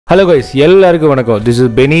Hello guys, எல்லாருக்கும் வணக்கம். This is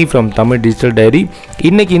Benny from Tamil Digital Diary.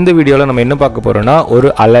 இன்னைக்கு இந்த வீடியோல நம்ம என்ன பார்க்க போறோம்னா ஒரு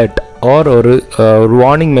alert or ஒரு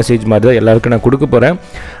வார்னிங் மெசேஜ் மாதிரி தான் எல்லாருக்கும் நான் கொடுக்க போகிறேன்.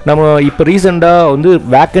 நம்ம இப்போ ரீசெண்டாக வந்து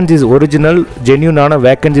வேக்கன்சிஸ் ஒரிஜினல் ஜென்யூனான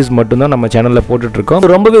வேக்கன்சிஸ் மட்டும்தான் நம்ம சேனலில் போட்டுட்ருக்கோம்.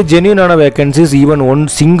 ரொம்பவே ஜென்யூனான வேக்கன்சிஸ் ஈவன்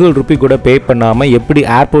சிங்கிள் ரூபி கூட பே பண்ணாமல் எப்படி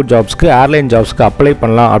ஏர்போர்ட் ஜாப்ஸ்க்கு ஏர்லைன் ஜாப்ஸ்க்கு அப்ளை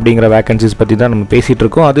பண்ணலாம் அப்படிங்கிற வேக்கன்சிஸ் பற்றி தான் நம்ம பேசிகிட்டு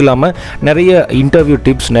இருக்கோம். அது இல்லாமல் நிறைய இன்டர்வியூ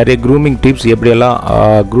டிப்ஸ், நிறைய க்ரூமிங் டிப்ஸ், எப்படியெல்லாம்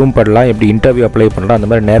க்ரூம் பண்ணலாம், எப்படி இன்டர்வியூ அப்ளை பண்ணலாம், அந்த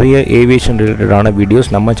மாதிரி நிறைய ஏவியேஷன் ரிலேட்டடான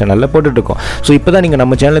வீடியோஸ் நம்ம சேனலில் போட்டுட்ருக்கோம். ஸோ இப்போ தான் நீங்கள்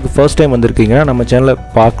நம்ம சேனலுக்கு ஃபர்ஸ்ட் டைம் வந்திருக்கீங்கன்னா நம்ம சேனலை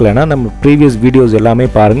பார்க்கலன்னா நம்ம ப்ரீவியஸ் வீடியோஸ் எல்லாமே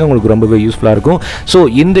பாருங்கள், உங்களுக்கு ரொம்பவே யூஸ்ஃபுல்லாக இருக்கும். ஸோ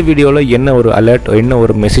இந்த வீடியோவில் என்ன ஒரு அலர்ட், என்ன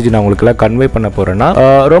ஒரு மெசேஜ் நான் உங்களுக்குலாம் கன்வே பண்ண போகிறேன்னா,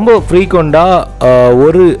 ரொம்ப ஃப்ரீக்வெண்ட்டாக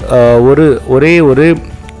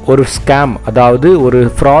ஒரு ஸ்கேம், அதாவது ஒரு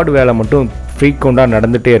ஃப்ராட் வேலை மட்டும் ஃப்ரீக்வெண்ட்டாக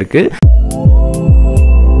நடந்துகிட்டே இருக்குது.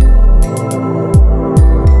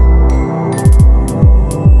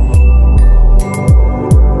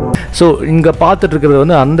 ஸோ இங்கே பார்த்துட்ருக்கிறது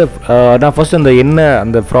வந்து நான் ஃபஸ்ட்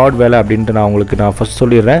அந்த ஃப்ராட் வேலை அப்படின்ட்டு நான் ஃபஸ்ட்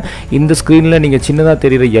சொல்லிடுறேன். இந்த ஸ்க்ரீனில் நீங்கள் சின்னதாக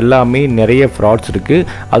தெரிகிற எல்லாமே நிறைய ஃப்ராட்ஸ் இருக்குது.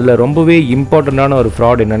 அதில் ரொம்பவே இம்பார்ட்டண்ட்டான ஒரு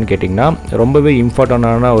ஃப்ராட் என்னென்னு கேட்டிங்கன்னா,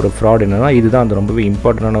 இதுதான் அந்த ரொம்பவே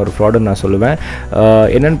இம்பார்ட்டண்ட்டான ஒரு ஃப்ராடுன்னு நான் சொல்லுவேன்.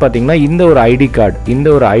 என்னென்னு பார்த்தீங்கன்னா, இந்த ஒரு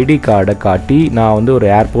ஐடி கார்டை காட்டி நான் வந்து ஒரு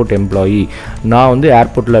ஏர்போர்ட் எம்ப்ளாயி, நான் வந்து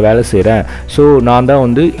ஏர்போர்ட்டில் வேலை செய்கிறேன், ஸோ நான் தான்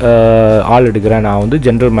வந்து ஆள் எடுக்கிறேன், நான் வந்து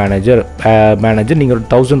ஜென்ரல் மேனேஜர், நீங்கள் ஒரு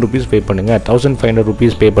 1000 rupees பே பண்ணுங்க, 1500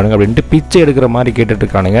 rupees பே பண்ணுங்க அப்படின்ட்டு பிச்சை எடுக்கிற மாதிரி கேட்டுட்டு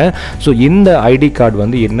இருக்கானுங்க. ஸோ இந்த ஐடி கார்டு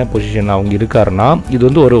வந்து என்ன பொசிஷன் அவங்க இருக்காருன்னா, இது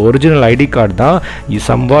வந்து ஒரு ஒரிஜினல் ஐடி கார்டு தான்,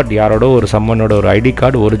 சம்வாட் யாரோட ஒரு சம்மனோட ஒரு ID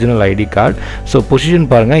card, original ID card. So position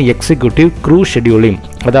பாருங்கள், எக்ஸிக்யூட்டிவ் க்ரூ ஷெடியூலிங்.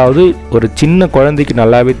 அதாவது ஒரு சின்ன குழந்தைக்கு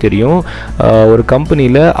நல்லாவே தெரியும், ஒரு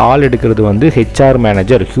கம்பெனியில் ஆள் எடுக்கிறது வந்து HR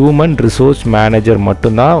manager, human resource manager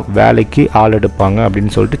மட்டும்தான் வேலைக்கு ஆள் எடுப்பாங்க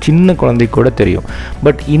அப்படின்னு சொல்லிட்டு சின்ன குழந்தைக்கு கூட தெரியும்.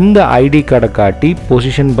 பட் இந்த ஐடி கார்டை காட்டி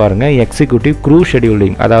பொசிஷன் பாருங்கள், எக்ஸிக்யூட்டிவ் க்ரூ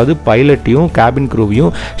ஷெடியூலிங், அதாவது பைலட்டையும் கேபின்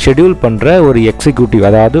க்ரூவையும் ஷெடியூல் பண்ணுற ஒரு எக்ஸிக்யூட்டிவ்.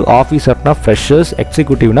 அதாவது ஆஃபீஸர்னா ஃப்ரெஷர்ஸ்,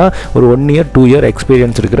 எக்ஸிக்யூட்டிவ்னா ஒரு 1 year 2 year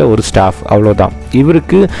எக்ஸ்பீரியன்ஸ் இருக்கிற ஒரு ஸ்டாஃப், அவ்வளோதான்.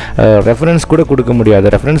 இவருக்கு ரெஃபரன்ஸ் கூட கொடுக்க முடியாது.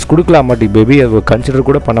 ரெஃபரன்ஸ் கொடுக்கலாம் மாட்டி, மேபி அதை கன்சிடர்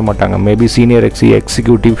கூட பண்ண மாட்டாங்க. மேபி சீனியர்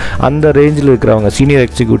எக்ஸிக்யூட்டிவ் அந்த ரேஞ்சில் இருக்கிறவங்க, சீனியர்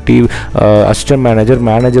எக்ஸிக்யூட்டிவ், அசிஸ்டன்ட்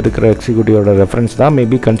மேனேஜர் இருக்கிற எக்ஸிக்யூட்டிவோட ரெஃபரன்ஸ் தான்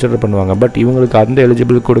மேபி கன்சிடர் பண்ணுவாங்க. பட் இவங்களுக்கு அந்த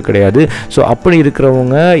எலிஜிபிள் கூட கிடையாது. ஸோ அப்படி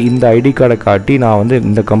இருக்கிறவங்க இந்த ஐடி கார்டை காட்டி நான் வந்து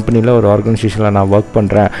இந்த கம்பெனியில் ஒரு ஆர்கனைசேஷனில் நான் ஒர்க்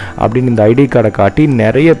பண்ணுறேன் அப்படின்னு இந்த ஐடி கார்டை காட்டி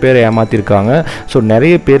நிறைய பேர் ஏமாற்றிருக்காங்க. ஸோ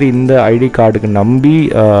நிறைய பேர் இந்த ஐடி கார்டுக்கு நம்பி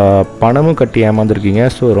பணமும் கட்டி ஏமாந்துருக்கீங்க.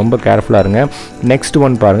 ஸோ ரொம்ப கேர்ஃபுல்லாக இருங்க. நெக்ஸ்ட்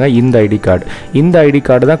ஒன் பாருங்கள், இந்த ஐடி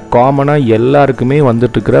கார்டு தான் காமனாக எல்லாருக்குமே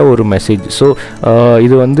வந்துட்டுருக்கிற ஒரு மெசேஜ். ஸோ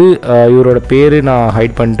இது வந்து இவரோட பேர் நான்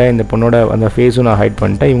ஹைட் பண்ணிட்டேன், இந்த பொண்ணோட அந்த ஃபேஸும் நான் ஹைட்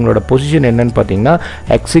பண்ணிட்டேன். இவங்களோட பொசிஷன் என்னன்னு பார்த்தீங்கன்னா,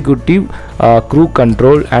 executive crew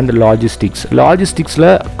control and லாஜிஸ்டிக்ஸில்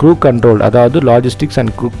crew control, அதாவது லாஜிஸ்டிக்ஸ்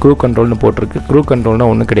அண்ட் க்ரூ கண்ட்ரோல்னு போட்டிருக்கு. க்ரூ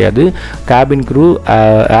கண்ட்ரோல்னால் ஒன்றும் கிடையாது, கேபின் க்ரூ,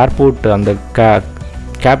 ஏர்போர்ட் அந்த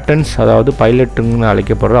கேப்டன்ஸ், அதாவது பைலட்டுன்னு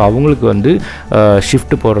அழைக்கப்படுற அவங்களுக்கு வந்து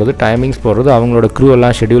ஷிஃப்ட் போடுறது, டைமிங்ஸ் போடுறது, அவங்களோட க்ரூ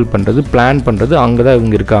எல்லாம் ஷெடியூல் பண்ணுறது, பிளான் பண்ணுறது, அங்கே தான்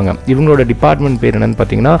இவங்க இருக்காங்க. இவங்களோட டிபார்ட்மெண்ட் பேர் என்னென்னு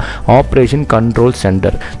பார்த்தீங்கன்னா ஆப்ரேஷன் கண்ட்ரோல்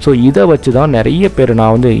சென்டர். ஸோ இதை வச்சு தான் நிறைய பேர்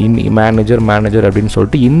நான் வந்து மேனேஜர் அப்படின்னு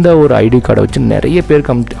சொல்லிட்டு இந்த ஒரு ஐடி கார்டை வச்சு நிறைய பேர்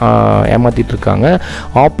ஏமாற்றிட்டு இருக்காங்க.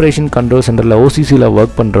 ஆப்ரேஷன் கண்ட்ரோல் சென்டரில் ஓசிசியில்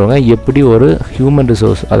ஒர்க் பண்ணுறவங்க எப்படி ஒரு ஹியூமன்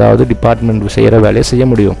ரிசோர்ஸ், அதாவது டிபார்ட்மெண்ட் செய்கிற வேலையை செய்ய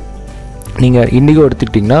முடியும்? நீங்கள் இண்டிகோ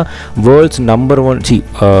எடுத்துக்கிட்டிங்கன்னா world's number 1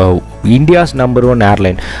 India's number 1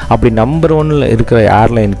 airline. அப்படி நம்பர் 1 இருக்கிற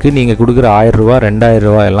ஏர்லைனுக்கு நீங்கள் கொடுக்குற 1000 ரூபா 2000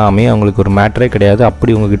 ரூபா எல்லாமே அவங்களுக்கு ஒரு மேட்டரே கிடையாது.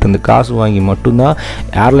 அப்படி உங்ககிட்ட இருந்து காசு வாங்கி மட்டும்தான்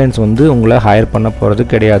ஏர்லைன்ஸ் வந்து உங்களை ஹையர் பண்ண போகிறது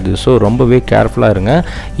கிடையாது. ஸோ ரொம்பவே கேர்ஃபுல்லாக இருங்க.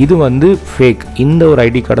 இது வந்து ஃபேக். இந்த ஒரு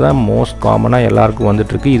ஐடி கார்டு தான் மோஸ்ட் காமனாக எல்லாருக்கும்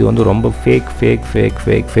வந்துட்டுருக்கு. இது வந்து ரொம்ப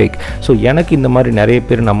ஃபேக். ஸோ எனக்கு இந்த மாதிரி நிறைய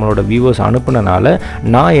பேர் நம்மளோட வியூவர்ஸ் அனுப்புனனால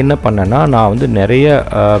நான் என்ன பண்ணேன்னா, நான் வந்து நிறைய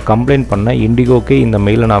கம்ப்ளைண்ட் பண்ணேன். இண்டிகோக்கே இந்த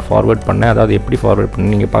மெயிலை நான் ஃபார்வர்ட் பண்ணேன். அதாவது எப்படி ஃபார்வர்ட்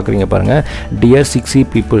பண்ணேன் நீங்கள் பார்க்குறீங்க பாருங்கள், டியர் 6E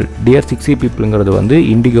பீப்புள்ங்கிறது வந்து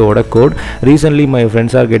இண்டிகோவோட code. Recently my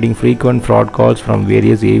friends are getting frequent fraud calls from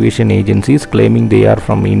various aviation agencies climbing they are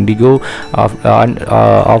from indigo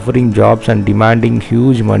offering jobs and demanding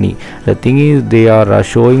huge money. The thing is they are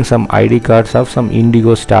showing some ID cards of some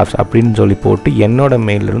indigo staffs அப்படின்னு சொல்லி போட்டு என்னோட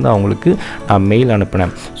மெயிலிருந்து அவங்களுக்கு நான் mail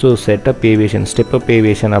அனுப்பினேன். So step up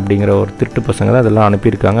aviation அப்படிங்கிற ஒரு திருட்டு பசங்க தான் அதெல்லாம்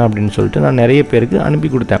அனுப்பியிருக்காங்க அப்படின்னு சொல்லிட்டு நான் நிறைய பேருக்கு அனுப்பி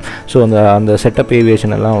கொடுத்தேன். ஸோ அந்த செட்டப்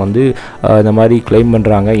ஏவியேஷன் எல்லாம் வந்து இந்த மாதிரி கிளைம்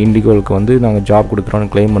பண்ணுறாங்க, இண்டிகோவுக்கு வந்து நாங்கள் ஜாப் கொடுக்குறோன்னு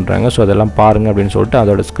கிளைம் பண்ணுறாங்க. ஸோ அதெல்லாம் பாருங்கள் அப்படின்னு சொல்லிட்டு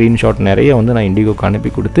அதோட ஸ்க்ரீன்ஷாட் நிறைய வந்து நான் இண்டிகோக்கு அனுப்பி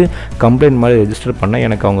கொடுத்து கம்ப்ளைண்ட் மாதிரி ரெஜிஸ்டர் பண்ணேன்.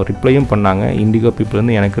 எனக்கு அவங்க ரிப்ளையும் பண்ணாங்க, இண்டிகோ பீப்புள்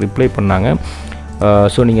வந்து எனக்கு ரிப்ளை பண்ணாங்க.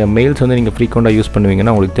 ஸோ நீங்கள் மெயில்ஸ் வந்து நீங்கள் ஃப்ரீக்வெண்ட்டாக யூஸ்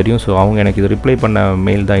பண்ணுவீங்கன்னா உங்களுக்கு தெரியும். ஸோ அவங்க எனக்கு இது ரிப்ளை பண்ண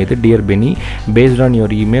மெயில் தான் இது. Dear Beni, based on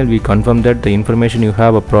your email we confirm that the information you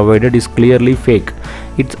have provided is clearly fake.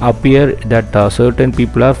 It's appear that certain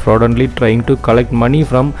people are fraudulently trying to collect money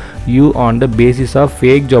from you on the basis of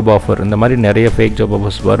fake job offer. இந்த மாதிரி நிறைய fake job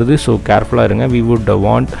offers வருது. So கேர்ஃபுல்லாக இருங்க. We would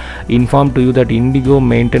want inform to you that Indigo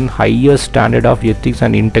maintain highest standard of ethics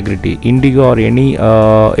and integrity. Indigo or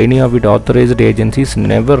any of its authorized agencies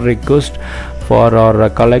never request for or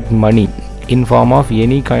collect money in form of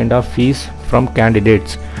any kind of fees from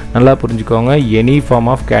candidates. நல்லா புரிஞ்சுக்கோங்க. Any form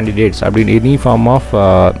of candidates அப்படின்னு any form of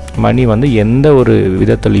money வந்து எந்த ஒரு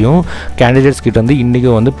விதத்துலையும் candidates கிட்ட வந்து இன்றைக்கி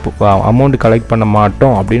வந்து அமௌண்ட் கலெக்ட் பண்ண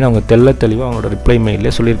மாட்டோம் அப்படின்னு அவங்க தெளிவாக அவங்களோட ரிப்ளை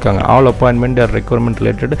மெயிலே சொல்லியிருக்காங்க. All appointment R requirement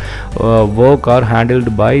related work or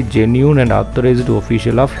handled by genuine and authorised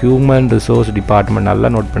official of human resource department.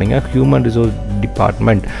 நல்லா நோட் பண்ணிங்க. Human resource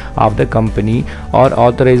department of the company R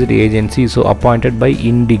authorised agency. So appointed by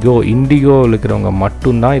இண்டிகோவில் இருக்கிறவங்க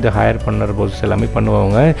மட்டும்தான் இதை higher பண்ணுற process எல்லாமே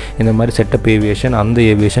பண்ணுவாங்க. இந்த மாதிரி செட்டப் ஏவியேஷன், அந்த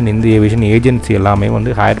ஏவியேஷன், இந்த ஏவியேஷன் ஏஜென்சி எல்லாமே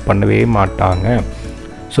வந்து ஹையர் பண்ணவே மாட்டாங்க.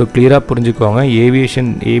 ஸோ கிளியராக புரிஞ்சுக்கோங்க.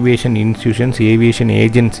 Aviation institutions, aviation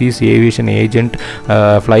agencies, aviation agent,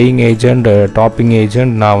 flying agent, topping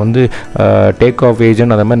agent, நான் வந்து டேக் ஆஃப்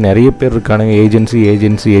ஏஜென்ட், அந்த மாதிரி நிறைய பேர் இருக்கானுங்க.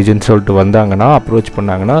 ஏஜென்சி சொல்லிட்டு வந்தாங்கன்னா, அப்ரோச்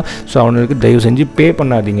பண்ணாங்கன்னா, ஸோ அவனுக்கு தயவு செஞ்சு பே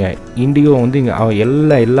பண்ணாதீங்க. இண்டிகோ வந்து இங்கே அவன்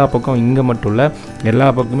எல்லா பக்கம் இங்கே மட்டும் இல்லை, எல்லா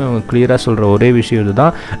பக்கமே அவங்க கிளியராக சொல்கிற ஒரே விஷயம்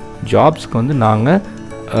இதுதான். ஜாப்ஸ்க்கு வந்து நாங்கள்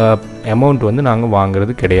அமௌண்ட் வந்து நாங்கள்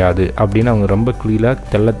வாங்குறது கிடையாது அப்படின்னு அவங்க ரொம்ப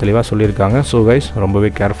தெளிவாக சொல்லியிருக்காங்க. ஸோ கைஸ், ரொம்பவே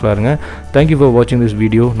கேர்ஃபுல்லாக இருங்க. தேங்க்யூ ஃபார் வாட்சிங் திஸ்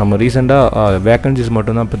வீடியோ. நம்ம ரீசெண்டாக வேக்கன்சிஸ்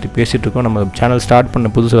மட்டும்தான் பற்றி பேசிகிட்டு இருக்கோம். நம்ம சேனல் ஸ்டார்ட்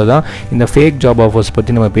பண்ண புதுசில் தான் இந்த ஃபேக் ஜாப் ஆஃபர்ஸ்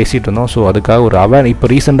பற்றி நம்ம பேசிகிட்டு இருந்தோம். ஸோ அதுக்காக ஒரு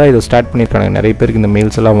இப்போ ரீசெண்டாக இதை ஸ்டார்ட் பண்ணியிருக்காங்க. நிறைய பேருக்கு இந்த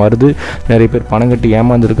மெயில்ஸ் எல்லாம் வருது, நிறைய பேர் பணம் கட்டி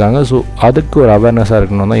ஏமாந்துருக்காங்க. ஸோ அதுக்கு ஒரு அவேர்னஸாக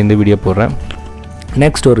இருக்கணும் தான் இந்த வீடியோ போடுறேன்.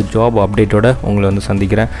 நெக்ஸ்ட் ஒரு ஜாப் அப்டேட்டோட உங்களை வந்து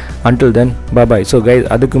சந்திக்கிறேன். அன்டில் தென் பாய். ஸோ கைஸ்,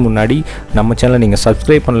 அதுக்கு முன்னாடி நம்ம சேனலை நீங்கள்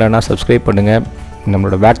சப்ஸ்கிரைப் பண்ணலைன்னா சப்ஸ்கிரைப் பண்ணுங்கள்.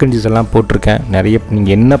 நம்மளோட வேக்கன்சிஸ் எல்லாம் போட்டிருக்கேன். நிறைய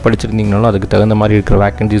நீங்கள் என்ன படிச்சிருந்தீங்கனாலும் அதுக்கு தகுந்த மாதிரி இருக்கிற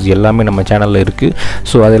வேக்கன்சிஸ் எல்லாமே நம்ம சேனலில் இருக்குது.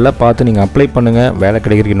 ஸோ அதெல்லாம் பார்த்து நீங்கள் அப்ளை பண்ணுங்கள். வேலை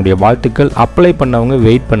கிடைக்கிறதுக்கு என்னுடைய வாழ்த்துக்கள். அப்ளை பண்ணவங்க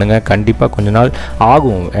வெயிட் பண்ணுங்கள். கண்டிப்பாக கொஞ்ச நாள்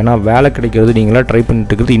ஆகும். ஏன்னா வேலை கிடைக்கிறது நீங்களாம் ட்ரை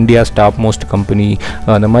பண்ணிட்டு இருக்கிறது இந்தியாஸ் டாப் மோஸ்ட் கம்பெனி,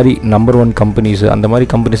 அந்த மாதிரி நம்பர் 1 கம்பெனிஸ், அந்த மாதிரி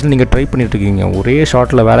கம்பெனிஸில் நீங்கள் ட்ரை பண்ணிட்டுருக்கீங்க. ஒரே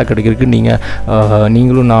ஷார்ட்டில் வேலை கிடைக்கிறதுக்கு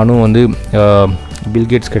நீங்களும் நானும் வந்து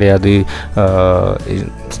பில்கேட்ஸ் கிடையாது,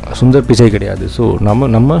 சுந்தர் பிச்சை கிடையாது. ஸோ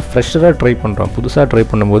நம்ம ஃப்ரெஷராக ட்ரை பண்ணுறோம். புதுசாக ட்ரை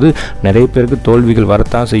பண்ணும்போது நிறைய பேருக்கு தோல்விகள்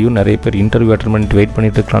வரத்தான் செய்யும். நிறைய பேர் இன்டர்வியூ அட்டெண்ட் பண்ணிட்டு வெயிட்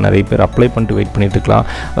பண்ணிட்டு இருக்கலாம். நிறைய பேர் அப்ளை பண்ணிட்டு வெயிட் பண்ணிட்டு இருக்கலாம்.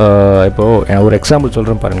 இப்போது ஒரு எக்ஸாம்பிள்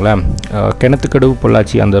சொல்கிறேன் பாருங்களேன். கிணத்துக்கடவு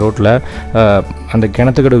பொள்ளாச்சி அந்த ரோட்டில் அந்த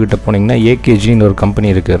கிணத்துக்கடவு கிட்ட போனீங்கன்னா ஏகேஜின்னு ஒரு கம்பெனி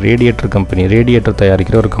இருக்குது. ரேடியேட்டர்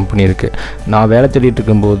தயாரிக்கிற ஒரு கம்பெனி இருக்குது. நான் வேலை தேடிட்டு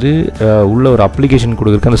இருக்கும்போது உள்ள ஒரு அப்ளிகேஷன்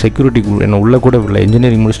கொடுக்குறக்கு அந்த செக்யூரிட்டி என்னை உள்ளே கூட விடல.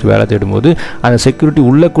 இன்ஜினியரிங் முடிச்சுட்டு வேலை தேடும்போது அந்த செக்யூரிட்டி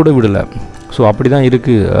உள்ளே கூட விடலை. ஸோ அப்படி தான்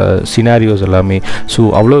இருக்குது சினாரியோஸ் எல்லாமே. ஸோ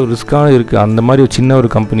அவ்வளோ ரிஸ்க்கான இருக்குது. அந்த மாதிரி ஒரு சின்ன ஒரு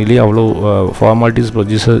கம்பெனிலேயே அவ்வளோ ஃபார்மாலிட்டிஸ்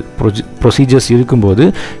ப்ரொசீஜர்ஸ் இருக்கும்போது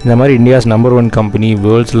இந்த மாதிரி இந்தியாஸ் நம்பர் 1 கம்பெனி,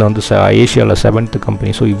 வேர்ல்ட்ஸில் வந்து ஏஷியாவில் 7th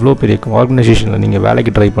கம்பெனி, ஸோ இவ்வளோ பெரிய ஆர்கனைசேஷனில் நீங்கள்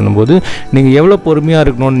வேலைக்கு ட்ரை பண்ணும்போது நீங்கள் எவ்வளோ பொறுமையாக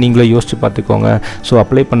இருக்கணும்னு நீங்களே யோசிச்சு பார்த்துக்கோங்க. ஸோ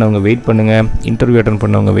அப்ளை பண்ணவங்க வெயிட் பண்ணுங்கள். இன்டர்வியூ அட்டெண்ட்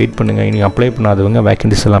பண்ணவங்க வெயிட் பண்ணுங்கள். இனி அப்ளை பண்ணாதவங்க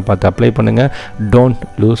வேக்கன்சிஸ் எல்லாம் பார்த்து அப்ளை பண்ணுங்கள். Don't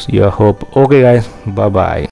lose your hope. Okay guys, bye.